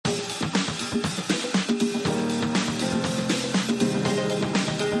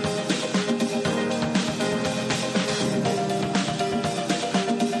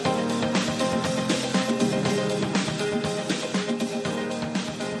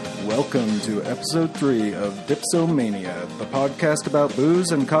Welcome to episode 3 of Dipsomania, the podcast about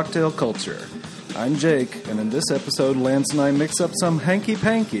booze and cocktail culture. I'm Jake, and in this episode, Lance and I mix up some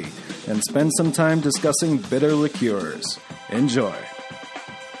hanky-panky and spend some time discussing bitter liqueurs. Enjoy.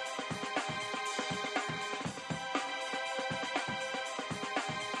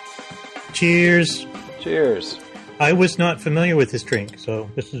 Cheers. Cheers. I was not familiar with this drink, so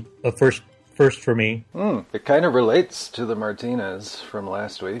this is a first for me. It kind of relates to the Martinez from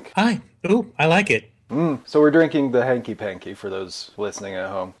last week. I like it. So we're drinking the hanky-panky for those listening at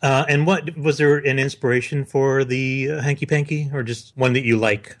home. And what was there an inspiration for the hanky-panky, or just one that you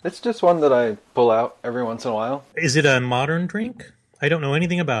like? It's just one that I pull out every once in a while. Is it a modern drink? I don't know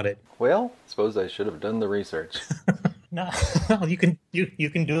anything about it. Well, I suppose I should have done the research. No, you can do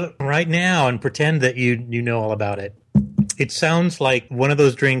it right now and pretend that you know all about it. It sounds like one of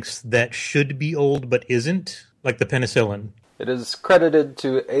those drinks that should be old but isn't, like the penicillin. It is credited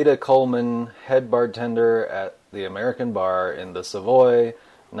to Ada Coleman, head bartender at the American Bar in the Savoy,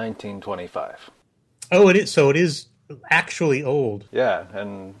 1925. Oh, it is. So it is actually old. Yeah,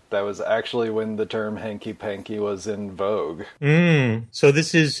 and that was actually when the term hanky-panky was in vogue. So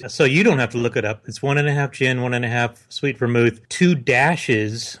you don't have to look it up. It's 1.5 gin, 1.5 sweet vermouth, 2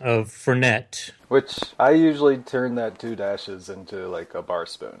 dashes of Fernet. Which, I usually turn that 2 dashes into like a bar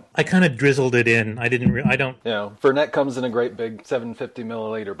spoon. I kind of drizzled it in. I don't... You know, Fernet comes in a great big 750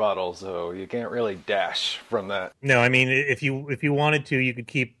 milliliter bottle, so you can't really dash from that. No, I mean, if you wanted to, you could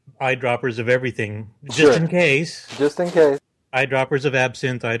keep eyedroppers of everything, just Sure. in case. Just in case. Eyedroppers of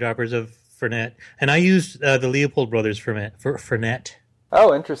absinthe, eyedroppers of Fernet. And I used the Leopold Brothers Fernet.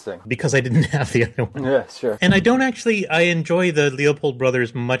 Oh, interesting. Because I didn't have the other one. Yeah, sure. And I enjoy the Leopold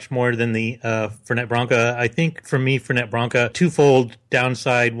Brothers much more than the Fernet Branca. I think for me, Fernet Branca, twofold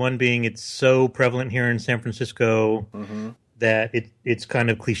downside. One being it's so prevalent here in San Francisco that it's kind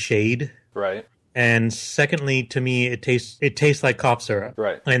of cliched. Right. And secondly, to me, it tastes like cough syrup.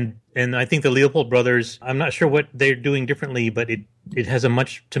 Right. And I think the Leopold Brothers, I'm not sure what they're doing differently, but it has a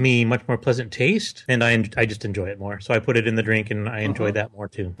much more pleasant taste, and I just enjoy it more. So I put it in the drink, and I enjoy that more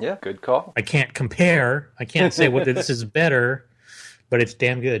too. Yeah, good call. I can't compare. I can't say whether this is better, but it's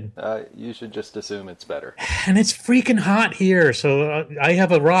damn good. You should just assume it's better. And it's freaking hot here, so I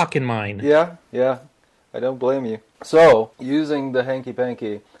have a rock in mine. Yeah, I don't blame you. So, using the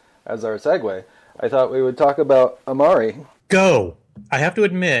hanky-panky as our segue, I thought we would talk about Amari. Go. I have to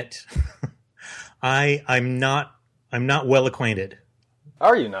admit, I'm not well acquainted.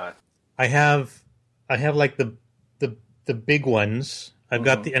 Are you not? I have like the big ones. I've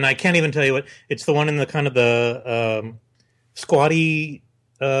got and I can't even tell you what it's. The one in the kind of the squatty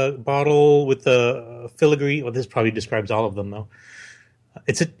bottle with the filigree. Well, this probably describes all of them though.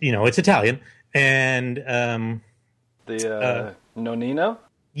 It's Italian and the Nonino.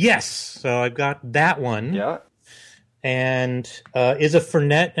 Yes, so I've got that one. Yeah. And is a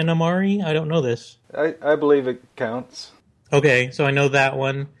Fernet an Amari? I don't know this. I believe it counts. Okay, so I know that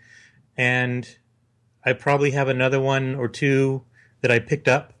one. And I probably have another one or two that I picked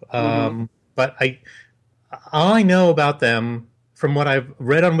up. But all I know about them, from what I've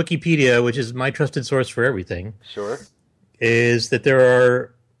read on Wikipedia, which is my trusted source for everything, Sure. is that there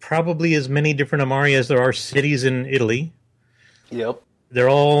are probably as many different Amari as there are cities in Italy. Yep. They're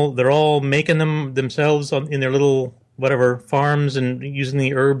all making them themselves in their little whatever farms and using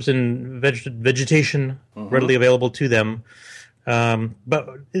the herbs and vegetation readily available to them. But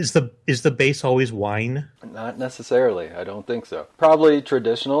is the base always wine? Not necessarily. I don't think so. Probably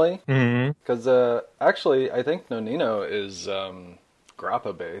traditionally, because actually, I think Nonino is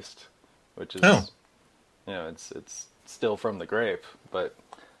grappa based, which is it's still from the grape, but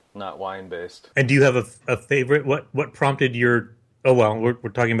not wine based. And do you have a favorite? What prompted your? Oh well, we're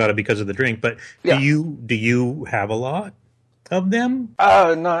talking about it because of the drink, but Yeah. do you have a lot of them?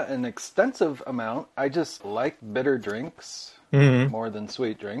 Not an extensive amount. I just like bitter drinks more than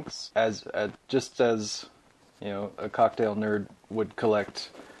sweet drinks. Just as a cocktail nerd would collect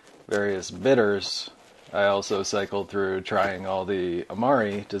various bitters, I also cycled through trying all the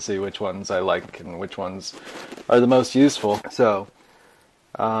Amari to see which ones I like and which ones are the most useful. So,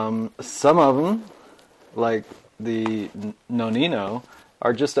 some of them, like the Nonino,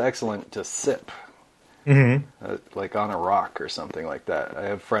 are just excellent to sip, like on a rock or something like that. I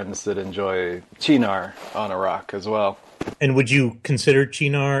have friends that enjoy Cynar on a rock as well. And would you consider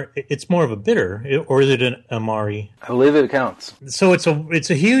Cynar? It's more of a bitter, or is it an Amari? I believe it counts. So it's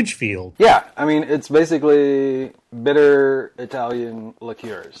a huge field. Yeah, I mean, it's basically bitter Italian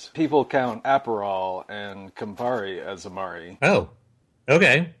liqueurs. People count Aperol and Campari as Amari. Oh,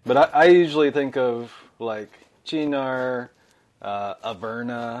 okay. But I usually think of like Cynar,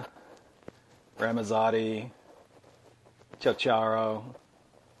 Averna, Ramazzotti, Ciociaro,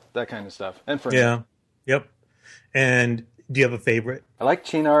 that kind of stuff. And Fernet. Yeah. Yep. And do you have a favorite? I like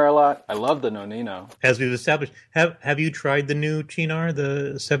Cynar a lot. I love the Nonino. As we've established, have you tried the new Cynar,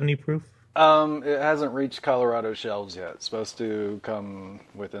 the 70 proof? It hasn't reached Colorado shelves yet. It's supposed to come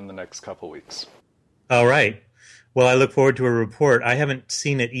within the next couple weeks. All right. Well, I look forward to a report. I haven't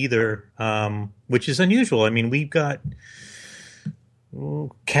seen it either, which is unusual. I mean, we've got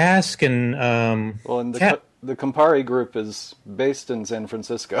Cask and the Campari group is based in San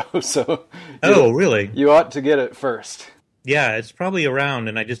Francisco, so really? You ought to get it first. Yeah, it's probably around,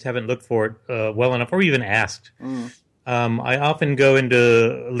 and I just haven't looked for it well enough, or even asked. I often go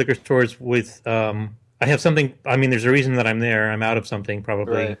into liquor stores with. I have something. I mean, there's a reason that I'm there. I'm out of something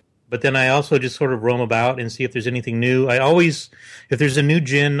probably. Right. But then I also just sort of roam about and see if there's anything new. If there's a new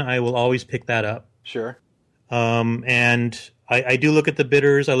gin, I will always pick that up. Sure. And I do look at the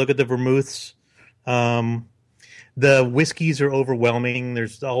bitters. I look at the vermouths. The whiskeys are overwhelming.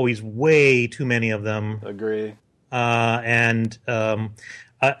 There's always way too many of them. Agree. I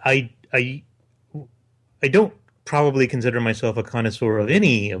don't probably consider myself a connoisseur of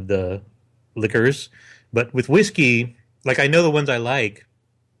any of the liquors, but with whiskey, like I know the ones I like,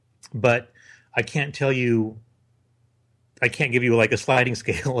 but I can't give you like a sliding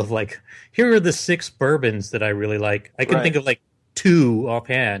scale of like, here are the 6 bourbons that I really like. I can think of like 2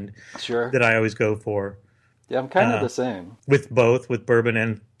 offhand that I always go for. Yeah, I'm kind of the same. With bourbon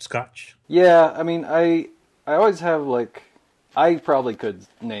and scotch. Yeah, I mean, I always have like, I probably could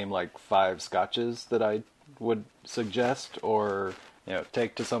name like 5 scotches that I would suggest or,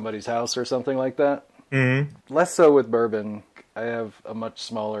 take to somebody's house or something like that. Mm-hmm. Less so with bourbon. I have a much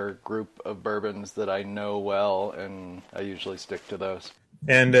smaller group of bourbons that I know well, and I usually stick to those.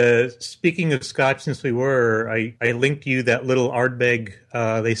 And speaking of scotch, since I linked you that little Ardbeg.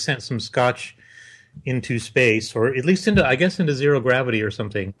 They sent some scotch into space, or at least into zero gravity or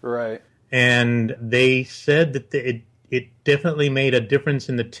something. Right. And they said that it definitely made a difference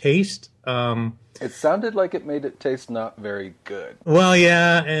in the taste. It sounded like it made it taste not very good. Well,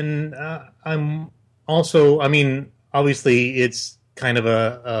 yeah, and I'm also, I mean, obviously it's kind of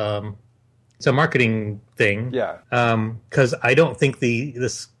it's a marketing thing. Yeah. Because I don't think the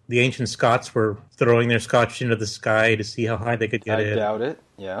ancient Scots were throwing their scotch into the sky to see how high they could get it. I doubt it.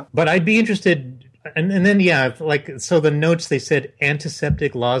 Yeah. But I'd be interested. And then, so the notes, they said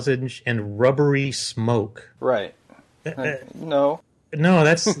antiseptic lozenge and rubbery smoke. Right. No. No,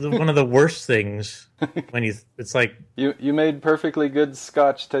 that's one of the worst things. It's like... You made perfectly good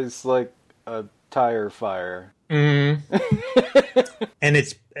scotch taste like a tire fire. Mm-hmm. And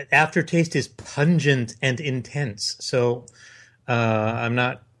its aftertaste is pungent and intense. So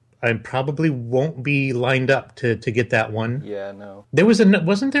I probably won't be lined up to get that one. Yeah, no.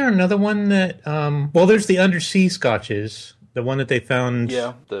 Wasn't there another one that... there's the undersea scotches. The one that they found...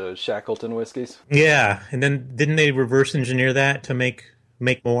 Yeah, the Shackleton whiskeys. Yeah, and then didn't they reverse engineer that to make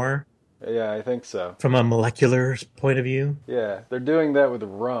more? Yeah, I think so. From a molecular point of view? Yeah, they're doing that with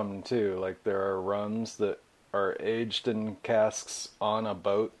rum, too. Like, there are rums that are aged in casks on a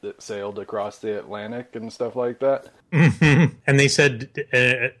boat that sailed across the Atlantic and stuff like that. Mm-hmm. And they said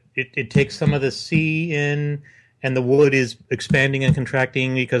it takes some of the sea in... And the wood is expanding and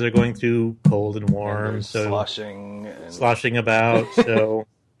contracting because they're going through cold and warm. And so sloshing about. So,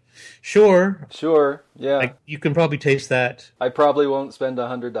 sure, yeah. You can probably taste that. I probably won't spend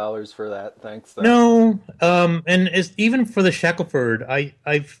 $100 for that. Thanks. No, and even for the Shackelford,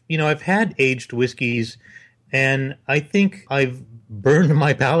 I've had aged whiskeys, and I think I've burned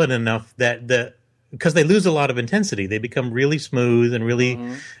my palate enough that because they lose a lot of intensity. They become really smooth and really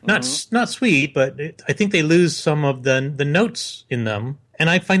not sweet, but I think they lose some of the notes in them, and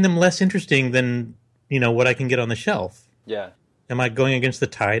I find them less interesting than what I can get on the shelf. Yeah. Am I going against the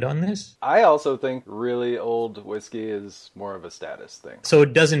tide on this? I also think really old whiskey is more of a status thing. So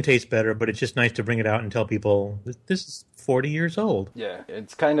it doesn't taste better, but it's just nice to bring it out and tell people, this is 40 years old. Yeah,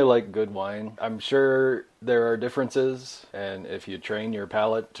 it's kind of like good wine. I'm sure there are differences, and if you train your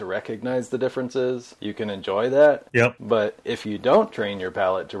palate to recognize the differences, you can enjoy that. Yep. But if you don't train your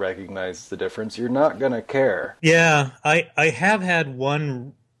palate to recognize the difference, you're not going to care. Yeah, I have had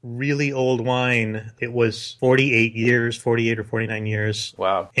one really old wine. It was 48 or 49 years.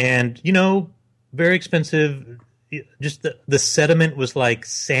 Wow. And, very expensive. Just the sediment was like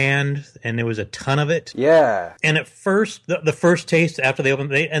sand, and there was a ton of it. Yeah. And at first, the first taste after they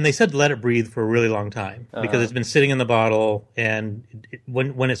opened, they said let it breathe for a really long time because it's been sitting in the bottle, and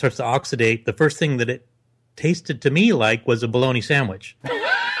when it starts to oxidate, the first thing that it tasted to me like was a bologna sandwich.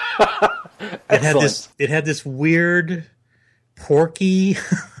 It had this weird porky.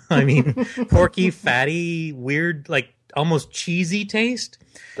 I mean, porky, fatty, weird, like almost cheesy taste.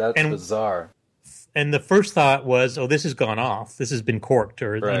 That's bizarre. And the first thought was, "Oh, this has gone off. This has been corked,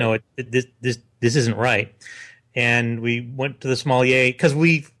 or right. this isn't right." And we went to the sommelier because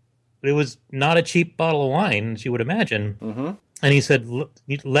it was not a cheap bottle of wine, as you would imagine. Mm-hmm. And he said,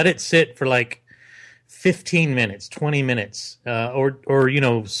 "Let it sit for like 15 minutes, 20 minutes, or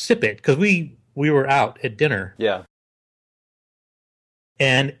sip it," because we were out at dinner. Yeah.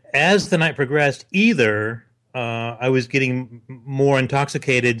 And as the night progressed, either I was getting more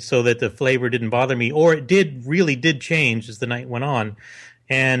intoxicated so that the flavor didn't bother me, or it really did change as the night went on.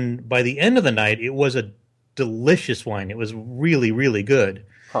 And by the end of the night, it was a delicious wine. It was really, really good.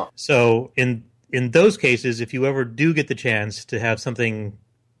 Huh. So in those cases, if you ever do get the chance to have something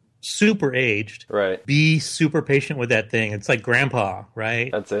super aged, right, be super patient with that thing. It's like grandpa,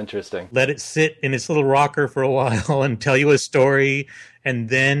 right? That's interesting. Let it sit in its little rocker for a while and tell you a story and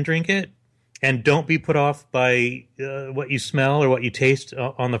then drink it. And don't be put off by what you smell or what you taste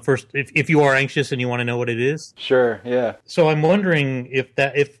on the first. If you are anxious and you want to know what it is, sure, yeah. So I'm wondering if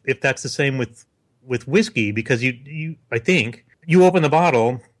that's the same with whiskey, because I think you open the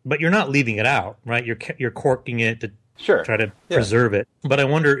bottle, but you're not leaving it out, right? You're corking it to try to preserve it. But I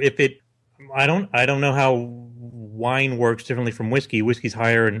wonder if I don't know how wine works differently from whiskey. Whiskey's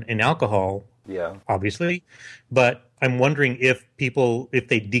higher in alcohol, obviously, but I'm wondering if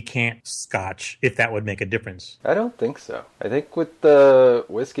they decant Scotch, if that would make a difference. I don't think so. I think with the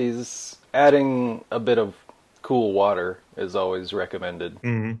whiskeys, adding a bit of cool water is always recommended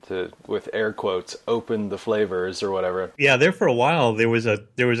to, with air quotes, open the flavors or whatever. Yeah, there for a while there was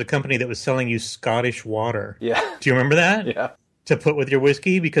a company that was selling you Scottish water. Yeah. Do you remember that? Yeah. To put with your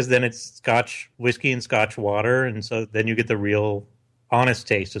whiskey, because then it's Scotch whiskey and Scotch water, and so then you get the real honest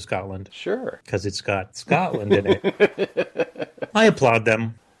taste of Scotland. Sure. Because it's got Scotland in it. I applaud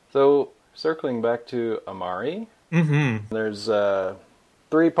them. So, circling back to Amari, there's a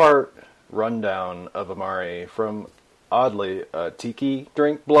 3-part rundown of Amari from, oddly, a tiki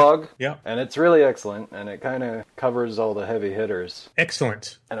drink blog. Yeah. And it's really excellent, and it kind of covers all the heavy hitters.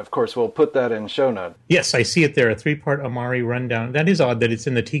 Excellent. And of course, we'll put that in show notes. Yes, I see it there, a 3-part Amari rundown. That is odd that it's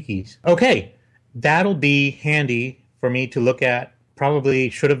in the tikis. Okay, that'll be handy for me to look at. Probably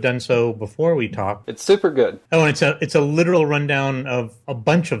should have done so before we talked. It's super good. Oh, and it's a literal rundown of a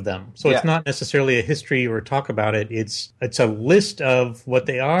bunch of them. So it's not necessarily a history or talk about it. It's a list of what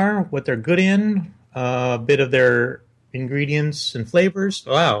they are, what they're good in, a bit of their ingredients and flavors.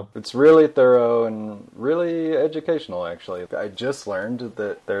 Wow. It's really thorough and really educational, actually. I just learned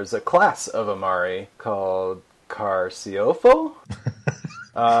that there's a class of Amari called Carciofo.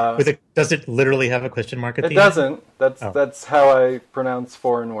 Does it literally have a question mark at the end? It doesn't. That's how I pronounce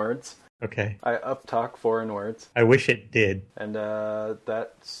foreign words. Okay. I uptalk foreign words. I wish it did. And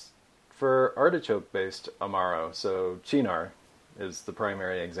that's for artichoke-based Amaro. So Chinar is the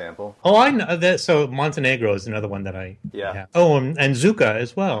primary example. Oh, I know that. So Montenegro is another one that I have. Oh, and Zucca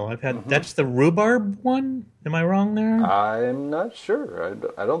as well. I've had that's the rhubarb one. Am I wrong there? I'm not sure.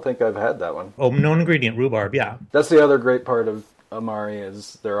 I don't think I've had that one. Oh, known ingredient rhubarb. Yeah. That's the other great part of Amari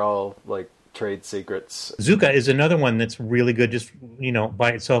is they're all like trade secrets. Zucca is another one that's really good, just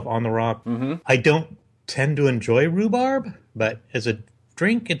by itself on the rock. I don't tend to enjoy rhubarb, but as a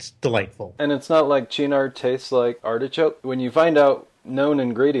drink, it's delightful. And it's not like Chinar tastes like artichoke. When you find out known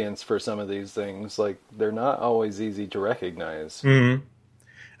ingredients for some of these things, like they're not always easy to recognize.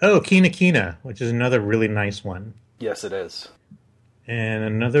 Oh, Quina, which is another really nice one. Yes, it is. And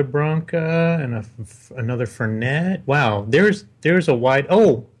another Bronca, and another Fernet. Wow, there's a wide...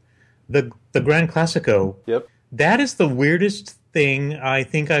 Oh, the Gran Classico. Yep. That is the weirdest thing I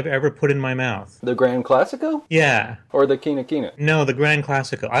think I've ever put in my mouth. The Gran Classico? Yeah. Or the Quina? No, the Gran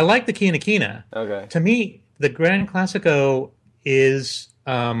Classico. I like the Quina. Okay. To me, the Gran Classico is...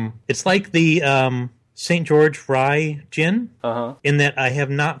 it's like the St. George Rye gin, in that I have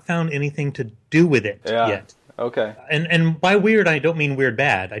not found anything to do with it yet. Okay. And by weird, I don't mean weird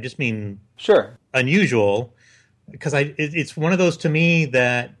bad. I just mean unusual, because it's one of those to me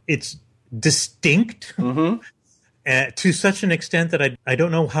that it's distinct to such an extent that I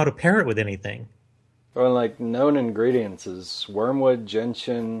don't know how to pair it with anything. Well, like known ingredients is wormwood,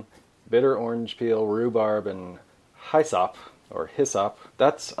 gentian, bitter orange peel, rhubarb, and hyssop or hyssop.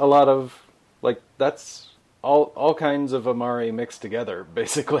 That's a lot of that's all kinds of Amari mixed together,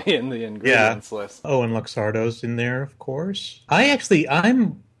 basically, in the ingredients list. Oh, and Luxardo's in there, of course.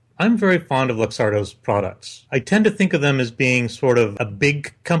 I'm very fond of Luxardo's products. I tend to think of them as being sort of a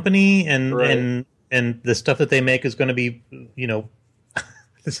big company, and the stuff that they make is going to be,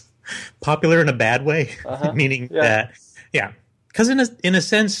 popular in a bad way, meaning that, Because in a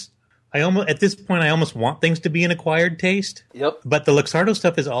sense, at this point I almost want things to be an acquired taste. Yep. But the Luxardo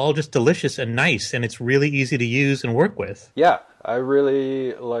stuff is all just delicious and nice, and it's really easy to use and work with. Yeah, I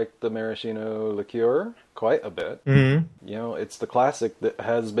really like the maraschino liqueur quite a bit. Mm-hmm. You know, it's the classic that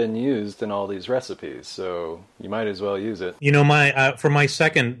has been used in all these recipes, so you might as well use it. You know, my for my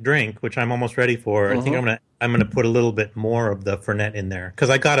second drink, which I'm almost ready for, I think I'm gonna put a little bit more of the Fernet in there because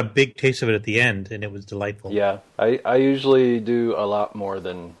I got a big taste of it at the end, and it was delightful. Yeah, I usually do a lot more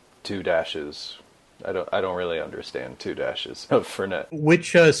than 2 dashes. I don't really understand 2 dashes of Fernet.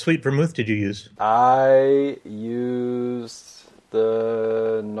 Which sweet vermouth did you use? I used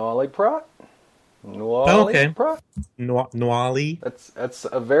the Noailles Prat. Noailles Prat? Noailles. That's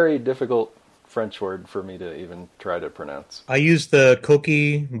a very difficult French word for me to even try to pronounce. I used the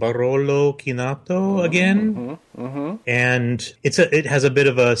Cocchi Barolo Chinato again, and it has a bit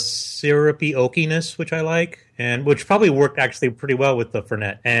of a syrupy oakiness, which I like, and which probably worked actually pretty well with the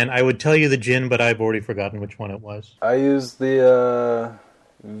Fernet. And I would tell you the gin, but I've already forgotten which one it was. I used the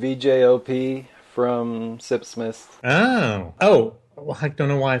VJOP from Sipsmith. Oh. Well, I don't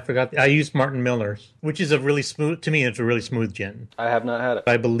know why I forgot. I used Martin Miller's, which is it's a really smooth gin. I have not had it.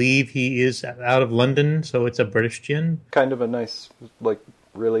 I believe he is out of London, so it's a British gin. Kind of a nice,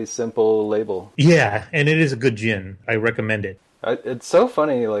 really simple label. Yeah, and it is a good gin. I recommend it. It's so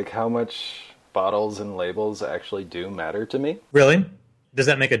funny, how much bottles and labels actually do matter to me. Really? Does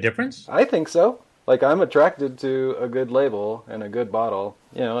that make a difference? I think so. I'm attracted to a good label and a good bottle.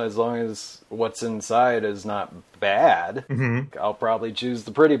 You know, as long as what's inside is not bad, I'll probably choose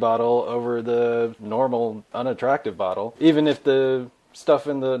the pretty bottle over the normal, unattractive bottle. Even if the stuff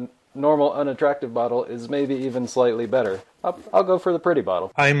in the normal, unattractive bottle is maybe even slightly better. I'll go for the pretty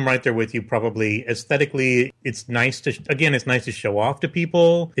bottle. I'm right there with you, probably. Aesthetically, it's nice to show off to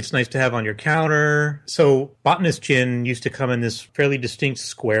people. It's nice to have on your counter. So Botanist Gin used to come in this fairly distinct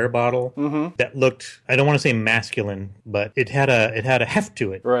square bottle that looked, I don't want to say masculine, but it had a heft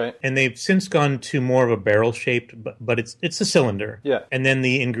to it. Right. And they've since gone to more of a barrel-shaped, but it's a cylinder. Yeah. And then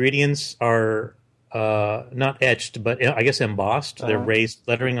the ingredients are not etched, but I guess embossed. They're raised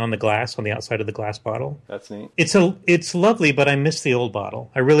lettering on the glass, on the outside of the glass bottle. That's neat. It's lovely, but I miss the old bottle.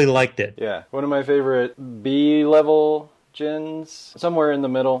 I really liked it. Yeah. One of my favorite B-level gins, somewhere in the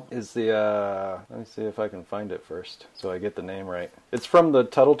middle, is the, let me see if I can find it first, so I get the name right. It's from the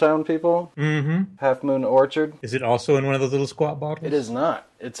Tuttletown people. Mm-hmm. Half Moon Orchard. Is it also in one of those little squat bottles? It is not.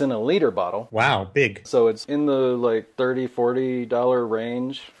 It's in a liter bottle. Wow, big. So it's in the $30, $40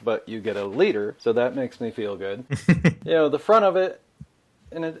 range, but you get a liter, so that makes me feel good. You know, the front of it,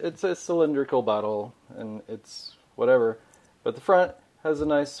 and it's a cylindrical bottle, and it's whatever, but the front has a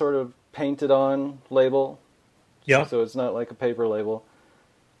nice sort of painted on label. Yeah. So it's not like a paper label.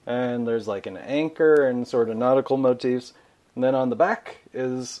 And there's an anchor and sort of nautical motifs. And then on the back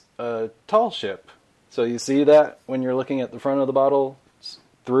is a tall ship. So you see that when you're looking at the front of the bottle,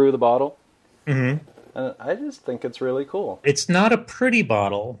 through the bottle. Mm-hmm. And I just think it's really cool. It's not a pretty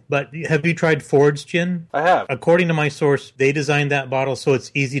bottle, but have you tried Ford's gin? I have. According to my source, they designed that bottle so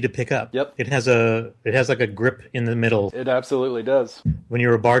it's easy to pick up. Yep. It has a grip in the middle. It absolutely does. When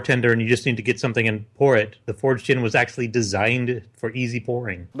you're a bartender and you just need to get something and pour it, the Ford's gin was actually designed for easy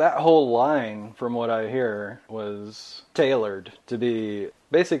pouring. That whole line, from what I hear, was tailored to be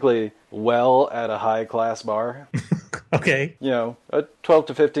basically well at a high-class bar. Okay. You know, a $12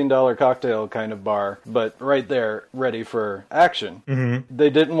 to $15 cocktail kind of bar, but right there, ready for action. Mm-hmm. They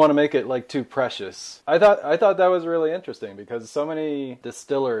didn't want to make it too precious. I thought that was really interesting because so many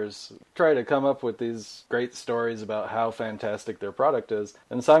distillers try to come up with these great stories about how fantastic their product is,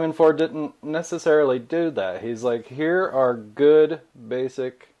 and Simon Ford didn't necessarily do that. He's like, here are good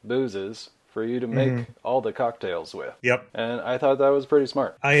basic boozes for you to make all the cocktails with. Yep. And I thought that was pretty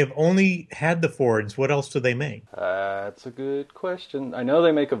smart. I have only had the Fords. What else do they make? That's a good question. I know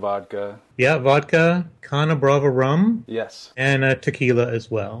they make a vodka. Yeah, vodka, Cana Brava rum. Yes. And a tequila as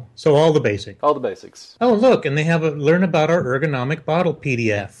well. So all the basics. All the basics. Oh, look, and they have learn about our ergonomic bottle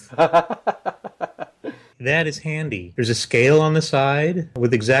PDF. That is handy. There's a scale on the side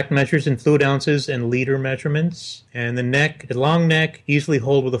with exact measures in fluid ounces and liter measurements. And the long neck, easily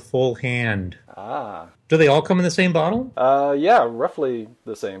hold with a full hand. Ah. Do they all come in the same bottle? Yeah, roughly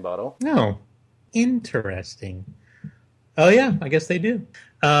the same bottle. No. Interesting. Oh, yeah, I guess they do.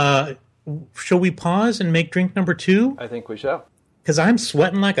 Shall we pause and make drink number 2? I think we shall. Because I'm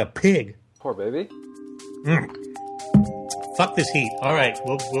sweating like a pig. Poor baby. Fuck this heat. All right,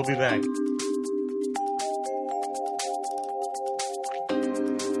 we'll be back.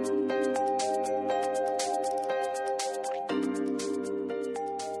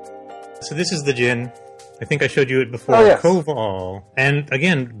 So this is the gin. I think I showed you it before. Oh, yes. Koval. And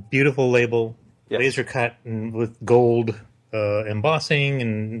again, beautiful label, Yes. laser cut and with gold embossing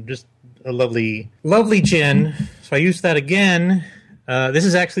and just a lovely, lovely gin. So I used that again. This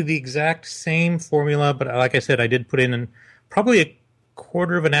is actually the exact same formula, but like I said, I did put in probably a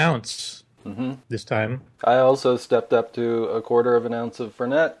quarter of an ounce this time. I also stepped up to a quarter of an ounce of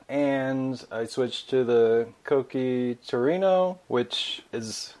Fernet, and I switched to the Koki Torino, which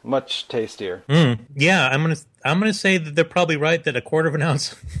is much tastier. Yeah, I'm gonna say that they're probably right that a quarter of an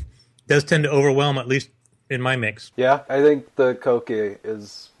ounce does tend to overwhelm, at least in my mix. Yeah, I think the Koki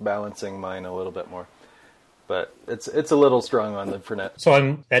is balancing mine a little bit more. But it's a little strong on the Fernet. So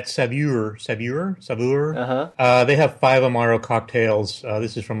I'm at Saveur. Uh-huh. They have 5 Amaro cocktails.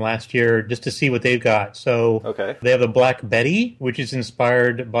 This is from last year, just to see what they've got. So Okay. they have a Black Betty, which is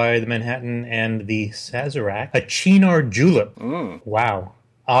inspired by the Manhattan and the Sazerac. A Cynar Julep. Wow.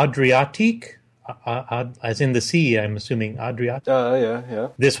 Adriatique, as in the sea, I'm assuming. Adriatique. Yeah.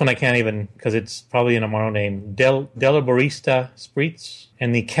 This one I can't even, because it's probably an Amaro name. Delaborista Spritz.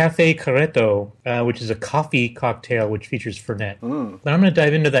 And the Cafe Carretto, which is a coffee cocktail which features Fernet. But I'm going to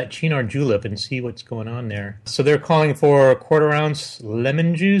dive into that Cynar Julep and see what's going on there. So they're calling for a quarter ounce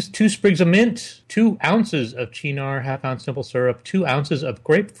lemon juice, 2 sprigs of mint, 2 ounces of Cynar, half ounce simple syrup, 2 ounces of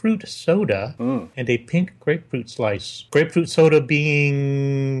grapefruit soda, and a pink grapefruit slice. Grapefruit soda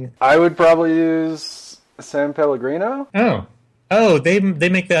being... I would probably use San Pellegrino. Oh, they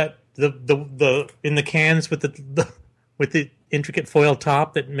make that the in the cans with the intricate foil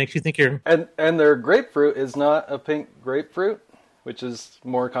top that makes you think you're... And their grapefruit is not a pink grapefruit, which is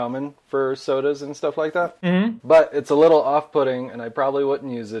more common for sodas and stuff like that. But it's a little off-putting, and I probably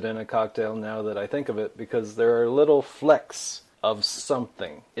wouldn't use it in a cocktail now that I think of it, because there are little flecks of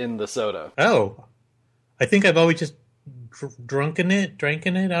something in the soda. Oh, I think I've always just dranken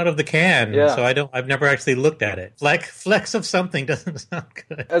it out of the can. Yeah. So I've never actually looked at it. Flecks of something doesn't sound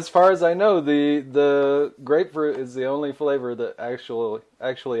good. As far as I know, the grapefruit is the only flavor that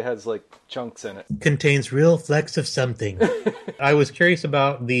actually has like chunks in it. Contains real flecks of something. I was curious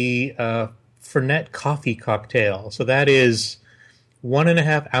about the Fernet coffee cocktail. So that is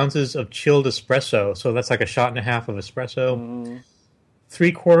 1.5 ounces of chilled espresso. So that's like a shot and a half of espresso.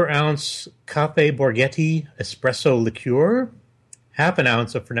 3/4 ounce Cafe Borghetti espresso liqueur, half an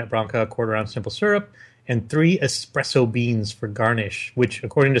ounce of Fernet Branca, 1/4 ounce simple syrup, and 3 espresso beans for garnish, which,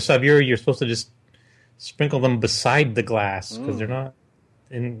 according to Saveur, you're supposed to just sprinkle them beside the glass, because they're not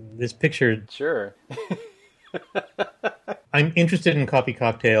in this picture. Sure. I'm interested in coffee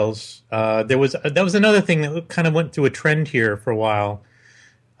cocktails. That was another thing that kind of went through a trend here for a while.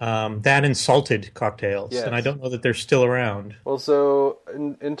 That and salted cocktails, Yes. and I don't know that they're still around. Well, so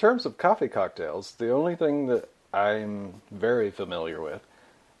in terms of coffee cocktails, the only thing that I'm very familiar with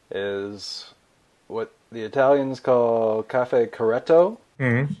is what the Italians call cafe corretto,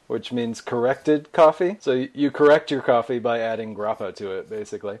 which means corrected coffee. So you correct your coffee by adding grappa to it,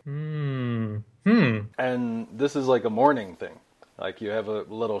 basically. And this is like a morning thing. Like you have a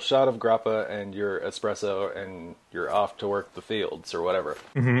little shot of grappa and your espresso, and you're off to work the fields or whatever.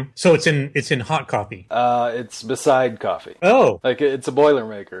 So it's in hot coffee. It's beside coffee. Oh, Like it's a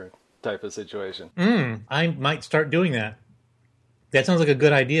Boilermaker type of situation. I might start doing that. That sounds like a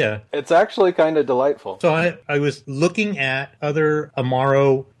good idea. It's actually kind of delightful. So I was looking at other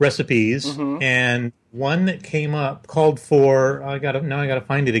Amaro recipes, and one that came up called for... I gotta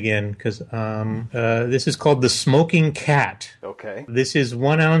find it again, because this is called the Smoking Cat. Okay. This is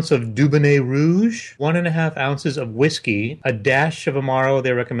 1 ounce of Dubonnet Rouge, 1.5 ounces of whiskey, a dash of Amaro,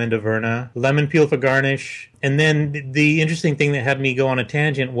 they recommend Averna, lemon peel for garnish, and then the interesting thing that had me go on a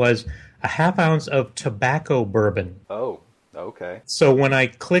tangent was a half ounce of tobacco bourbon. Oh, okay. So when I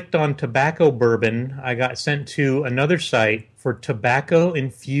clicked on tobacco bourbon, I got sent to another site for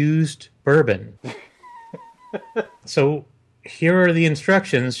tobacco-infused bourbon. So here are the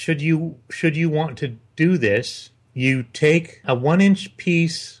instructions. Should you want to do this, you take a 1-inch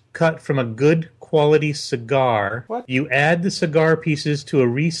piece cut from a good quality cigar. What? You add the cigar pieces to a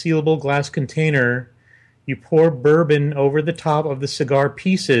resealable glass container. You pour bourbon over the top of the cigar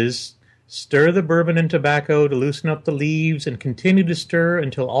pieces. Stir the bourbon and tobacco to loosen up the leaves and continue to stir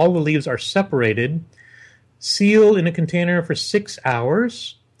until all the leaves are separated. Seal in a container for 6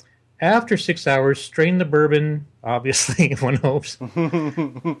 hours. After 6 hours, strain the bourbon, obviously, one hopes,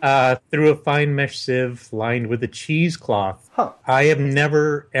 through a fine mesh sieve lined with a cheesecloth. Huh. I have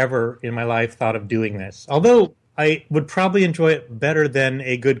never, ever in my life thought of doing this. Although I would probably enjoy it better than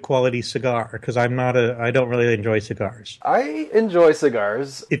a good quality cigar because I don't really enjoy cigars. I enjoy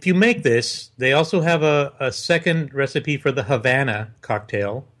cigars. If you make this, they also have a second recipe for the Havana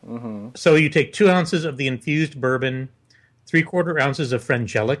cocktail. Mm-hmm. So you take 2 ounces of the infused bourbon, 3/4 ounces of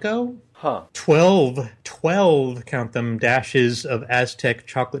Frangelico, 12, count them, dashes of Aztec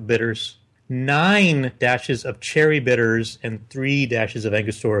chocolate bitters, 9 dashes of cherry bitters, and 3 dashes of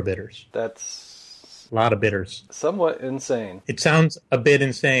Angostura bitters. That's a lot of bitters. Somewhat insane. It sounds a bit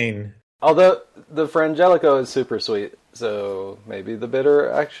insane. Although the Frangelico is super sweet, so maybe the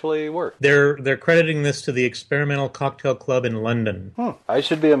bitter actually worked. They're crediting this to the Experimental Cocktail Club in London. I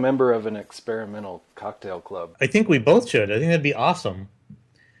should be a member of an experimental cocktail club. I think we both should. I think that'd be awesome.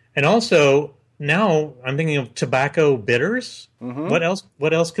 And also, now I'm thinking of tobacco bitters. Mm-hmm.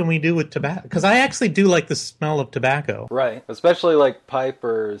 What else can we do with tobacco? Because I actually do like the smell of tobacco. Right, especially like pipe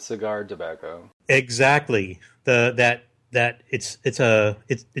or cigar tobacco. Exactly. It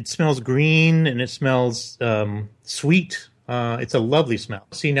smells green and it smells sweet. It's a lovely smell.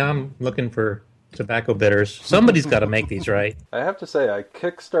 See, now I'm looking for tobacco bitters. Somebody's got to make these, right? I have to say, I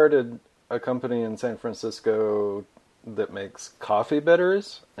kickstarted a company in San Francisco that makes coffee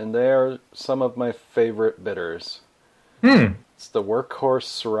bitters, and they are some of my favorite bitters. It's the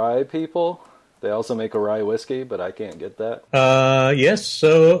Workhorse Rye people. They also make a rye whiskey, but I can't get that. Yes,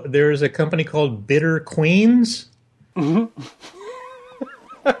 so there's a company called Bitter Queens.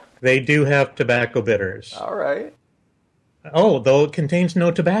 They do have tobacco bitters. All right. Oh, though it contains no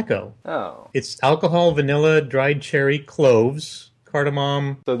tobacco. Oh. It's alcohol, vanilla, dried cherry, cloves,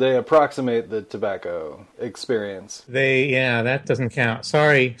 cardamom. So they approximate the tobacco experience. That doesn't count.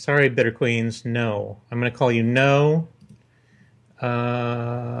 Sorry, Bitter Queens. No. I'm going to call you no.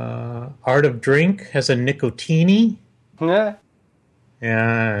 Art of Drink has a nicotini. Yeah.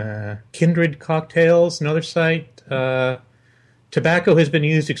 Kindred Cocktails, another site. Tobacco has been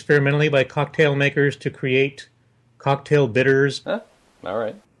used experimentally by cocktail makers to create cocktail bitters. All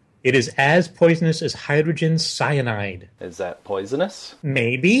right. It is as poisonous as hydrogen cyanide. Is that poisonous?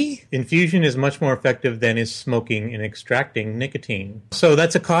 Maybe. Infusion is much more effective than is smoking in extracting nicotine. So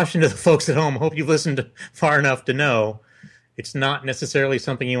that's a caution to the folks at home. Hope you've listened far enough to know it's not necessarily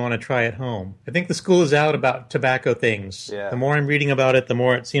something you want to try at home. I think the school is out about tobacco things. Yeah. The more I'm reading about it, the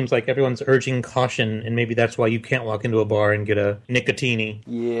more it seems like everyone's urging caution, and maybe that's why you can't walk into a bar and get a nicotini.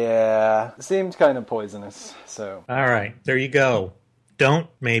 Yeah, seemed kind of poisonous, so. All right, there you go. Don't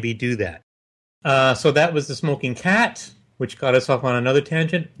maybe do that. So that was the Smoking Cat, which got us off on another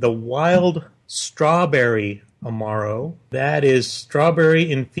tangent. The Wild Strawberry Amaro. That is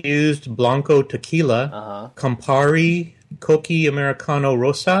strawberry-infused Blanco tequila, Campari, Coqui Americano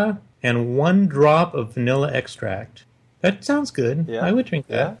Rosa, and 1 drop of vanilla extract. That sounds good. Yeah. I would drink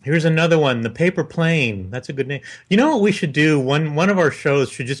that. Yeah. Here's another one, the Paper Plane. That's a good name. You know what we should do? One of our shows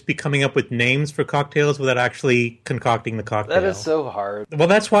should just be coming up with names for cocktails without actually concocting the cocktail. That is so hard. Well,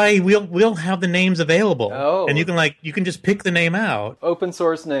 that's why we'll have the names available. Oh. And you can just pick the name out. Open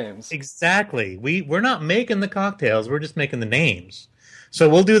source names. Exactly. We're not making the cocktails, we're just making the names. So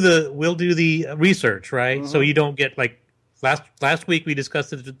we'll do the research, right? Mm-hmm. So you don't get like last week we discussed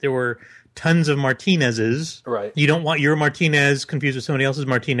that there were tons of Martinez's. Right. You don't want your Martinez confused with somebody else's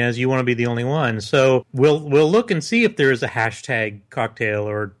Martinez. You want to be the only one. So we'll look and see if there is a hashtag cocktail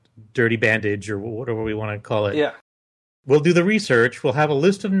or dirty bandage or whatever we want to call it. Yeah. We'll do the research. We'll have a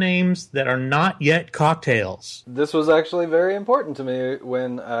list of names that are not yet cocktails. This was actually very important to me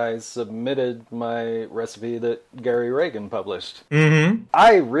when I submitted my recipe that Gary Reagan published. Mm-hmm.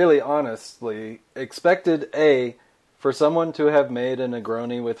 I really honestly expected for someone to have made a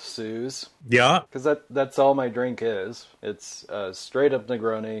Negroni with Suze. Yeah. Because that's all my drink is. It's straight up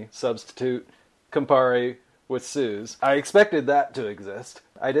Negroni, substitute Campari with Suze. I expected that to exist.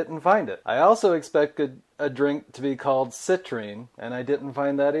 I didn't find it. I also expected a drink to be called Citrine, and I didn't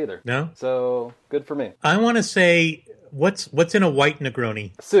find that either. No? So, good for me. I want to say, what's in a white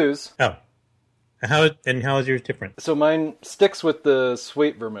Negroni? Suze. Oh. How is yours different? So mine sticks with the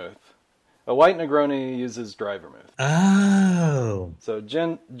sweet vermouth. A white Negroni uses dry vermouth. Oh. So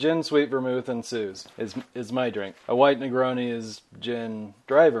gin, sweet vermouth, and Suze is my drink. A white Negroni is gin,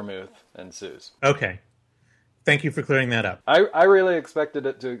 dry vermouth, and Suze. Okay. Thank you for clearing that up. I really expected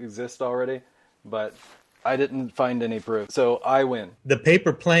it to exist already, but I didn't find any proof. So I win. The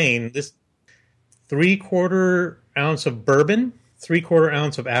Paper Plane, this 3/4 ounce of bourbon, 3/4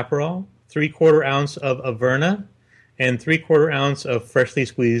 ounce of Aperol, 3/4 ounce of Averna, and 3/4 ounce of freshly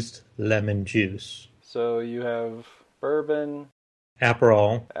squeezed lemon juice. So you have bourbon.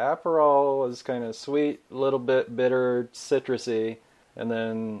 Aperol. Aperol is kind of sweet, a little bit bitter, citrusy. and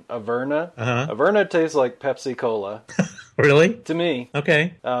then Averna. Uh-huh. Averna tastes like Pepsi Cola. Really? To me.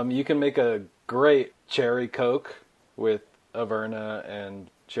 Okay. You can make a great cherry Coke with Averna and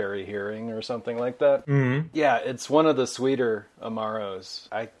cherry hearing or something like that. Mm-hmm. Yeah, it's one of the sweeter Amaros.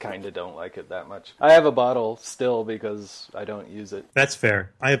 I kind of don't like it that much. I have a bottle still because I don't use it. That's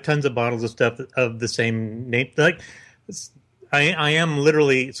fair. I have tons of bottles of stuff of the same name. Like, I am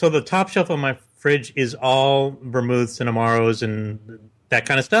literally, so the top shelf of my fridge is all vermouths and Amaros and that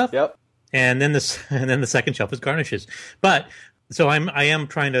kind of stuff. Yep. And then the second shelf is garnishes. But so I am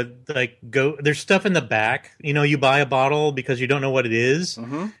trying to like go. There's stuff in the back. You know, you buy a bottle because you don't know what it is,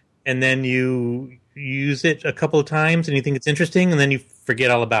 and then you use it a couple of times and you think it's interesting, and then you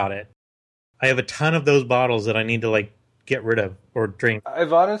forget all about it. I have a ton of those bottles that I need to like get rid of or drink.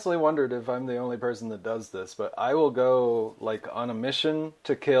 I've honestly wondered if I'm the only person that does this, but I will go like on a mission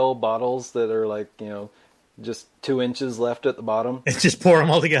to kill bottles that are like, you know, just 2 inches left at the bottom. And just pour them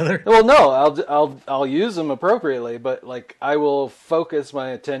all together. Well, no, I'll use them appropriately, but like I will focus my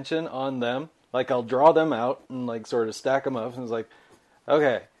attention on them. Like I'll draw them out and like sort of stack them up, and it's like,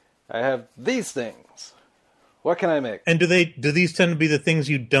 okay, I have these things. What can I make? And do these tend to be the things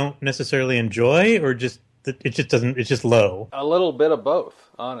you don't necessarily enjoy, or just it just doesn't? It's just low. A little bit of both,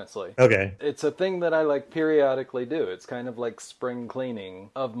 honestly. Okay. It's a thing that I like periodically do. It's kind of like spring cleaning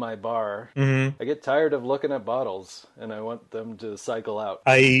of my bar. Mm-hmm. I get tired of looking at bottles, and I want them to cycle out.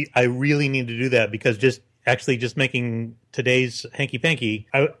 I really need to do that because just making today's Hanky Panky,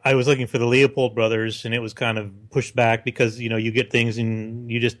 I was looking for the Leopold brothers, and it was kind of pushed back because, you know, you get things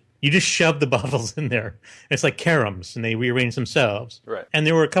and you just shove the bottles in there. It's like caroms, and they rearrange themselves. Right. And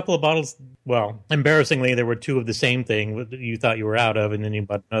there were a couple of bottles, well, embarrassingly, there were 2 of the same thing that you thought you were out of, and then you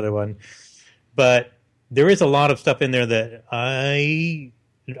bought another one. But there is a lot of stuff in there that I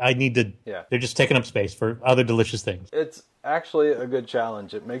need to... Yeah. They're just taking up space for other delicious things. It's actually a good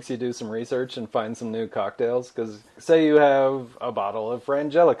challenge. It makes you do some research and find some new cocktails, because say you have a bottle of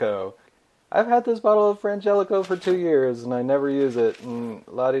Frangelico. I've had this bottle of Frangelico for 2 years, and I never use it, and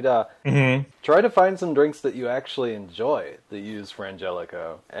la-di-da. Mm-hmm. Try to find some drinks that you actually enjoy that use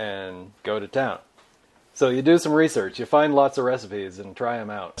Frangelico, and go to town. So you do some research, you find lots of recipes, and try them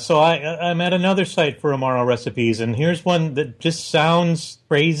out. So I'm at another site for Amaro recipes, and here's one that just sounds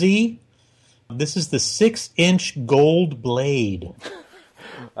crazy. This is the 6-inch gold blade.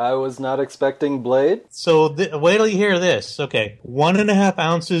 I was not expecting Blade. So wait till you hear this. Okay, 1.5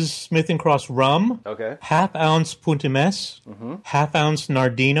 ounces Smith & Cross rum. Okay. Half ounce Puntames. Half ounce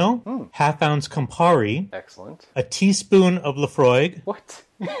Nardino. Half ounce Campari. Excellent. A teaspoon of Lafroig. What?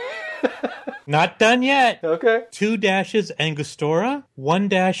 Not done yet. Okay. 2 dashes Angostura, 1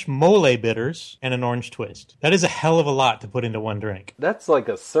 dash Mole bitters, and an orange twist. That is a hell of a lot to put into one drink. That's like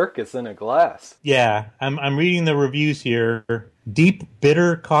a circus in a glass. Yeah, I'm reading the reviews here. Deep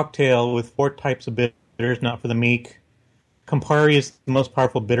bitter cocktail with 4 types of bitters, not for the meek. Campari is the most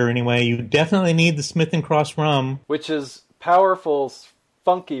powerful bitter anyway. You definitely need the Smith & Cross rum. Which is powerful,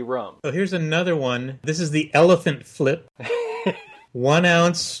 funky rum. So here's another one. This is the Elephant Flip. 1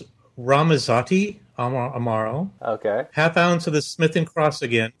 ounce Ramazzotti Amaro. Okay. Half ounce of the Smith & Cross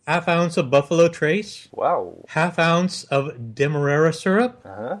again. Half ounce of Buffalo Trace. Wow. Half ounce of Demerara syrup.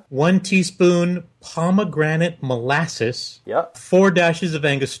 1 teaspoon pomegranate molasses. Yep. 4 dashes of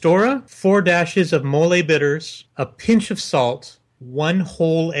Angostura. 4 dashes of Mole bitters. A pinch of salt. 1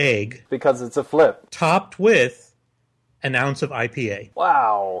 whole egg. Because it's a flip. Topped with an ounce of IPA.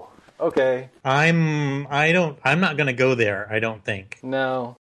 Wow. Okay. I'm not going to go there, I don't think.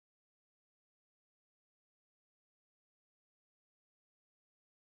 No.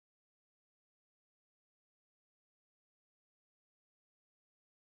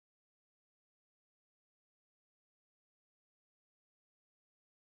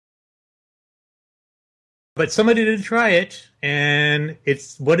 But somebody did try it, and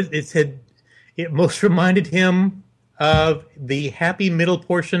it most reminded him of the happy middle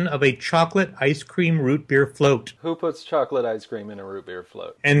portion of a chocolate ice cream root beer float. Who puts chocolate ice cream in a root beer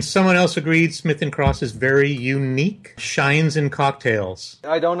float? And someone else agreed Smith & Cross is very unique, shines in cocktails.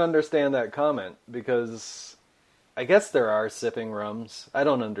 I don't understand that comment, because I guess there are sipping rums. I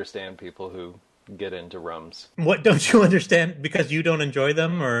don't understand people who get into rums. What don't you understand? Because you don't enjoy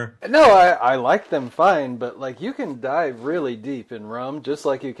them, or? No, I like them fine, but like you can dive really deep in rum just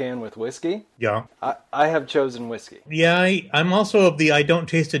like you can with whiskey. Yeah. I have chosen whiskey. Yeah, I'm also of the I don't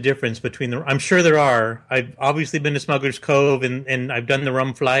taste a difference between the... I'm sure there are. I've obviously been to Smuggler's Cove, and I've done the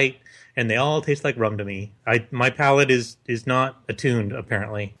rum flight, and they all taste like rum to me. My palate is not attuned,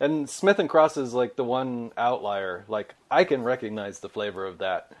 apparently. And Smith & Cross is like the one outlier. Like, I can recognize the flavor of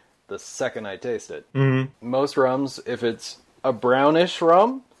that the second I taste it. Mm-hmm. Most rums, if it's a brownish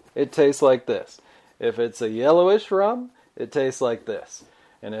rum, it tastes like this. If it's a yellowish rum, it tastes like this.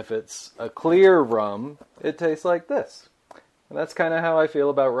 And if it's a clear rum, it tastes like this. And that's kind of how I feel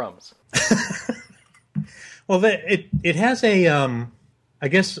about rums. Well, it has a, I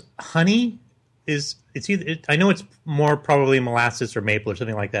guess honey it's either, I know it's more probably molasses or maple or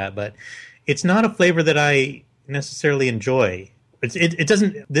something like that, but it's not a flavor that I necessarily enjoy. It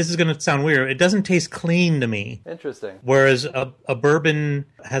doesn't, this is going to sound weird, it doesn't taste clean to me. Interesting. Whereas a bourbon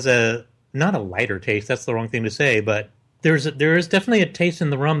has not a lighter taste, that's the wrong thing to say, but there is definitely a taste in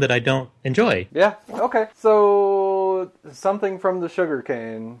the rum that I don't enjoy. Yeah, okay. So, something from the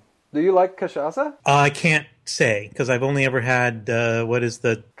sugarcane. Do you like cachaça? I can't say, because I've only ever had, what is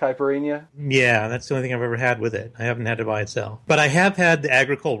the... Caipirinha? Yeah, that's the only thing I've ever had with it. I haven't had it by itself. But I have had the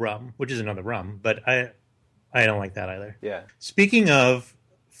Agricole rum, which is another rum, but I don't like that either. Yeah. Speaking of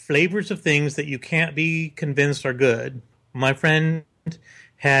flavors of things that you can't be convinced are good, my friend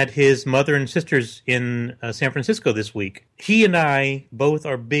had his mother and sisters in San Francisco this week. He and I both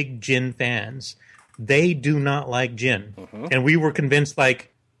are big gin fans. They do not like gin. Mm-hmm. And we were convinced,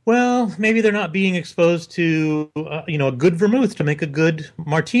 like, well, maybe they're not being exposed to, a good vermouth to make a good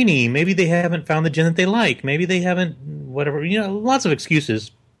martini. Maybe they haven't found the gin that they like. Maybe they haven't, whatever, lots of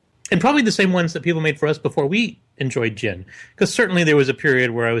excuses. And probably the same ones that people made for us before we enjoyed gin. Because certainly there was a period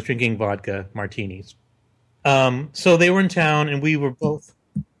where I was drinking vodka martinis. So they were in town, and we were both...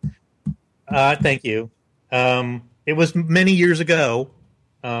 thank you. It was many years ago,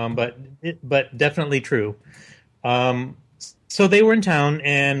 but definitely true. So they were in town,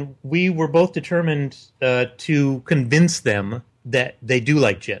 and we were both determined to convince them that they do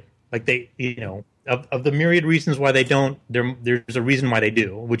like gin. Like they, of the myriad reasons why they don't, there's a reason why they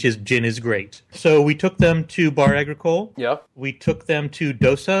do, which is gin is great. So we took them to Bar Agricole. Yeah. We took them to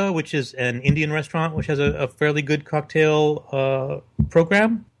Dosa, which is an Indian restaurant, which has a fairly good cocktail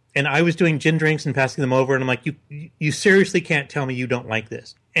program. And I was doing gin drinks and passing them over, and I'm like, you seriously can't tell me you don't like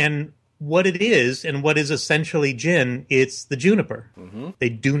this. And what it is, and what is essentially gin, it's the juniper. Mm-hmm. They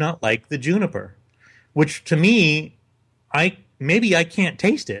do not like the juniper, which to me, maybe I can't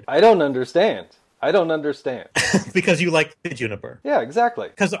taste it. I don't understand. Because you like the juniper. Yeah, exactly.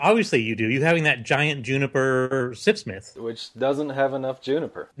 Because obviously you do. You're having that giant juniper Sipsmith. Which doesn't have enough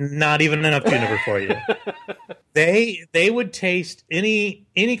juniper. Not even enough juniper for you. They would taste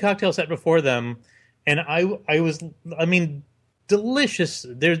any cocktail set before them, and I mean, delicious.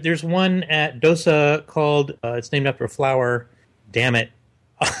 There's one at Dosa called, it's named after a flower. Damn it.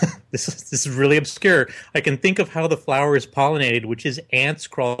 This is really obscure. I can think of how the flower is pollinated, which is ants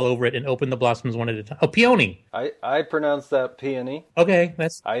crawl over it and open the blossoms one at a time. Oh, peony. I pronounce that peony. Okay,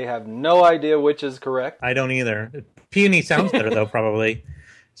 I have no idea which is correct. I don't either. Peony sounds better though, probably.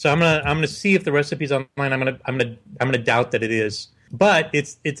 So I'm gonna see if the recipe's online. I'm gonna doubt that it is. But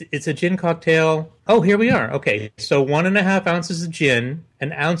it's a gin cocktail. Oh, here we are. Okay, so 1.5 ounces of gin,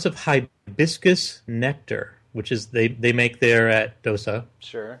 an ounce of hibiscus nectar, which is they make there at Dosa.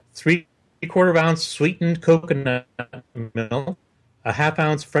 Sure. 3/4 ounce sweetened coconut milk, a 1/2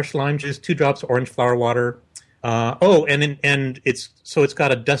 ounce fresh lime juice, 2 drops orange flower water. And it's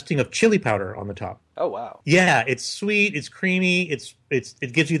got a dusting of chili powder on the top. Oh wow. Yeah, it's sweet, it's creamy,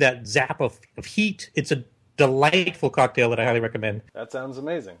 it gives you that zap of heat. It's a delightful cocktail that I highly recommend. That sounds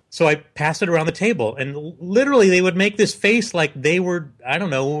amazing. So I passed it around the table, and literally they would make this face like they were, I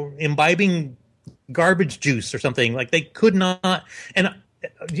don't know, imbibing garbage juice or something. Like they could not, and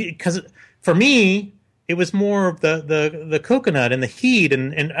because for me it was more of the coconut and the heat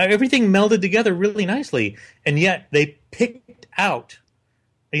and everything melded together really nicely, and yet they picked out,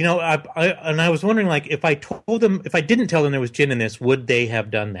 I was wondering, like, if I didn't tell them there was gin in this, would they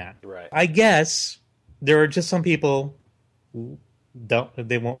have done that? Right. I guess there are just some people who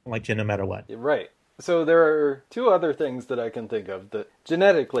they won't like gin no matter what. Right. So there are 2 other things that I can think of that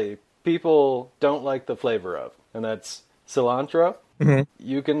genetically people don't like the flavor of, and that's cilantro. Mm-hmm.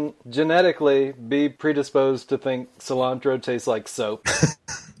 You can genetically be predisposed to think cilantro tastes like soap.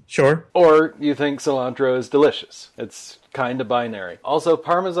 Sure. Or you think cilantro is delicious. It's kind of binary. Also,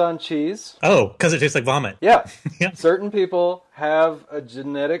 Parmesan cheese. Oh, because it tastes like vomit. Yeah. Yeah. Certain people have a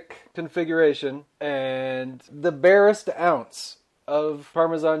genetic configuration, and the barest ounce of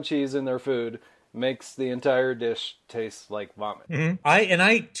Parmesan cheese in their food makes the entire dish taste like vomit. Mm-hmm.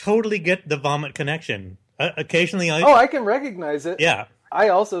 I totally get the vomit connection. Occasionally I can recognize it. Yeah. I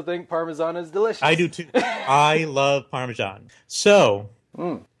also think Parmesan is delicious. I do too. I love Parmesan. So,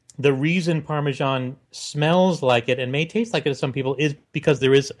 the reason Parmesan smells like it and may taste like it to some people is because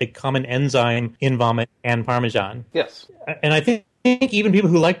there is a common enzyme in vomit and Parmesan. Yes. And I think even people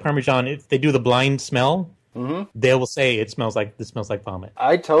who like Parmesan, if they do the blind smell, they will say this smells like vomit.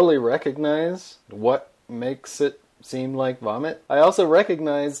 I totally recognize what makes it seem like vomit. I also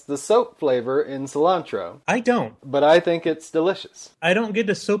recognize the soap flavor in cilantro. I don't. But I think it's delicious. I don't get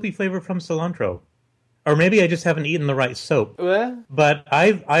a soapy flavor from cilantro. Or maybe I just haven't eaten the right soap. But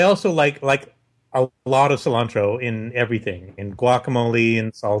I also like a lot of cilantro in everything. In guacamole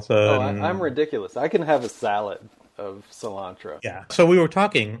and salsa. I'm ridiculous. I can have a salad of cilantro. Yeah. So we were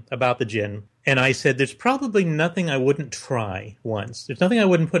talking about the gin, and I said there's probably nothing I wouldn't try once. There's nothing I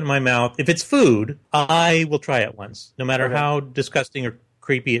wouldn't put in my mouth. If it's food, I will try it once, no matter how disgusting or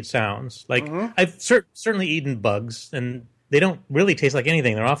creepy it sounds. Like, I've certainly eaten bugs, and they don't really taste like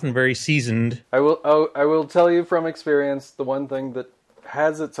anything. They're often very seasoned. I will tell you from experience, the one thing that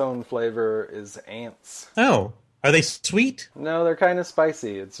has its own flavor is ants. Oh. Are they sweet? No, they're kind of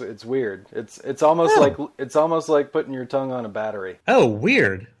spicy. It's weird. It's almost like putting your tongue on a battery. Oh,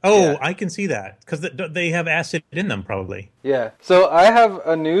 weird. Oh, yeah. I can see that because they have acid in them, probably. Yeah. So I have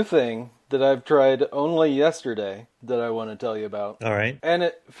a new thing that I've tried only yesterday that I want to tell you about. All right. And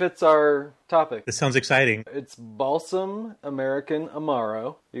it fits our topic. This sounds exciting. It's Balsam American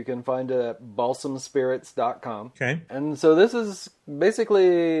Amaro. You can find it at balsamspirits.com. Okay. And so this is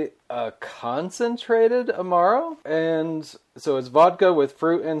basically a concentrated Amaro. And so it's vodka with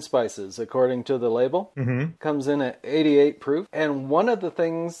fruit and spices, according to the label. Mm-hmm. Comes in at 88 proof. And one of the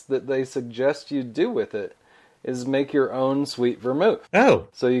things that they suggest you do with it is make your own sweet vermouth. Oh.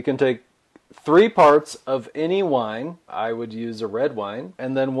 So you can take 3 parts of any wine, I would use a red wine,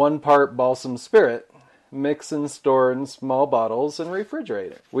 and then 1 part balsam spirit, mix and store in small bottles and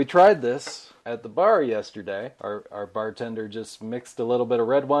refrigerate it. We tried this at the bar yesterday. Our bartender just mixed a little bit of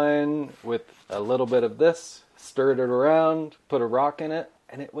red wine with a little bit of this, stirred it around, put a rock in it,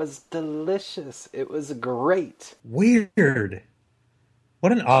 and it was delicious. It was great. Weird.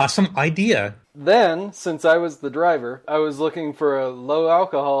 What an awesome idea. Then, since I was the driver, I was looking for a low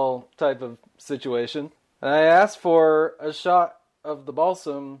alcohol type of situation. And I asked for a shot of the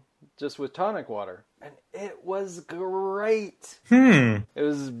balsam just with tonic water. And it was great. It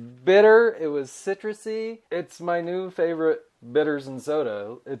was bitter. It was citrusy. It's my new favorite bitters and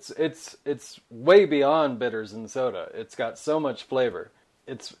soda. It's way beyond bitters and soda. It's got so much flavor.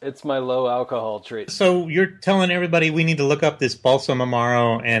 It's my low alcohol treat. So you're telling everybody we need to look up this Balsam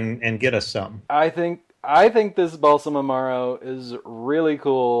Amaro and get us some. I think this Balsam Amaro is really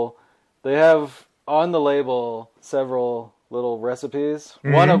cool. They have on the label several little recipes.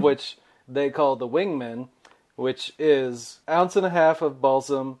 Mm-hmm. One of which they call the Wingman, which is 1.5 ounces of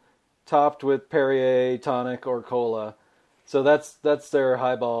balsam topped with Perrier, tonic, or cola. So that's their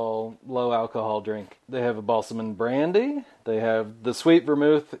highball, low alcohol drink. They have a balsam and brandy. They have the sweet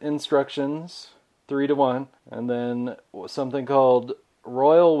vermouth instructions, 3-to-1. And then something called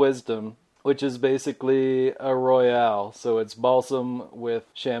Royal Wisdom, which is basically a Royale. So it's balsam with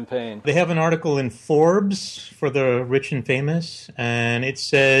champagne. They have an article in Forbes for the rich and famous. And it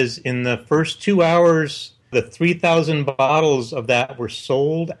says in the first 2 hours, the 3,000 bottles of that were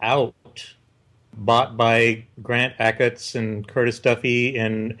sold out. Bought by Grant Achatz and Curtis Duffy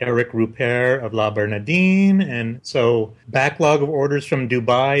and Eric Rupert of La Bernardine. And so backlog of orders from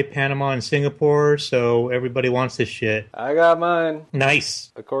Dubai, Panama, and Singapore. So everybody wants this shit. I got mine.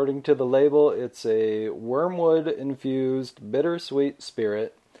 Nice. According to the label, it's a wormwood-infused bittersweet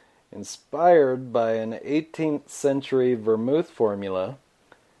spirit inspired by an 18th century vermouth formula.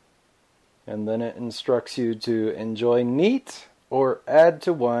 And then it instructs you to enjoy neat or add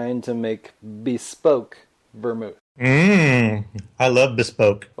to wine to make bespoke vermouth. I love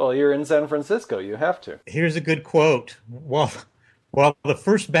bespoke. Well, you're in San Francisco. You have to. Here's a good quote. While the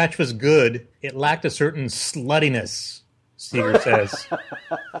first batch was good, it lacked a certain sluttiness, Seeger says.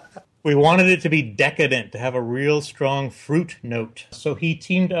 We wanted it to be decadent, to have a real strong fruit note. So he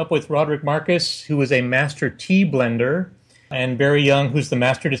teamed up with Roderick Marcus, who is a master tea blender, and Barry Young, who's the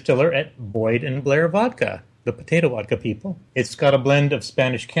master distiller at Boyd and Blair Vodka. The potato vodka people. It's got a blend of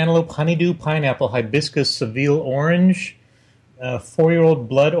Spanish cantaloupe, honeydew, pineapple, hibiscus, Seville orange, 4-year-old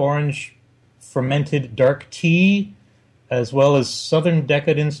blood orange fermented dark tea, as well as Southern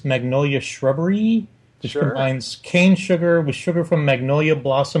Decadence magnolia shrubbery, which combines cane sugar with sugar from magnolia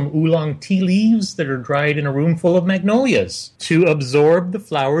blossom oolong tea leaves that are dried in a room full of magnolias to absorb the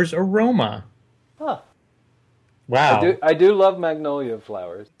flower's aroma. Huh. Wow. I do love magnolia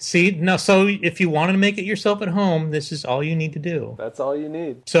flowers. See, now, so if you wanted to make it yourself at home, this is all you need to do. That's all you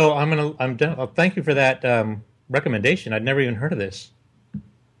need. So I'm done. Thank you for that recommendation. I'd never even heard of this.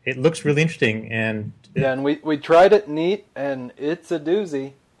 It looks really interesting. And we tried it neat, and it's a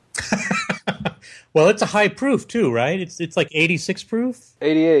doozy. Well, it's a high proof too, right? It's like 86 proof?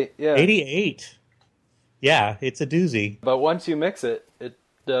 88, yeah. 88. Yeah, it's a doozy. But once you mix it, it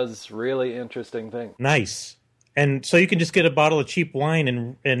does really interesting things. Nice. And so you can just get a bottle of cheap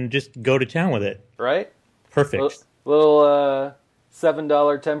wine and just go to town with it. Right? Perfect. Little $7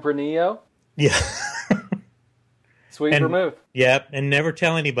 Tempranillo. Yeah. Sweet vermouth. Yep, and never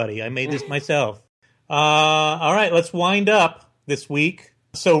tell anybody. I made this myself. All right, let's wind up this week.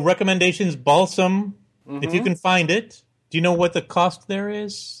 So recommendations, balsam, if you can find it. Do you know what the cost there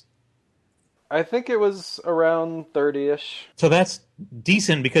is? I think it was around 30-ish. So that's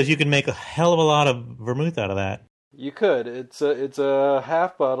decent because you can make a hell of a lot of vermouth out of that. You could. It's a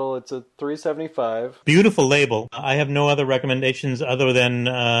half bottle. It's a $3.75. Beautiful label. I have no other recommendations other than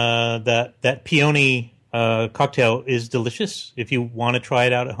that peony cocktail is delicious. If you want to try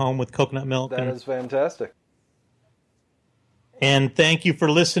it out at home with coconut milk. That is fantastic. And thank you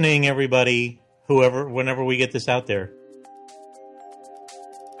for listening, everybody, whenever we get this out there.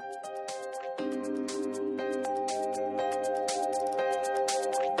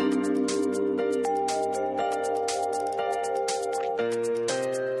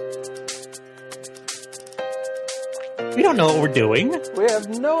 We don't know what we're doing. We have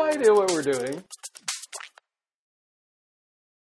no idea what we're doing.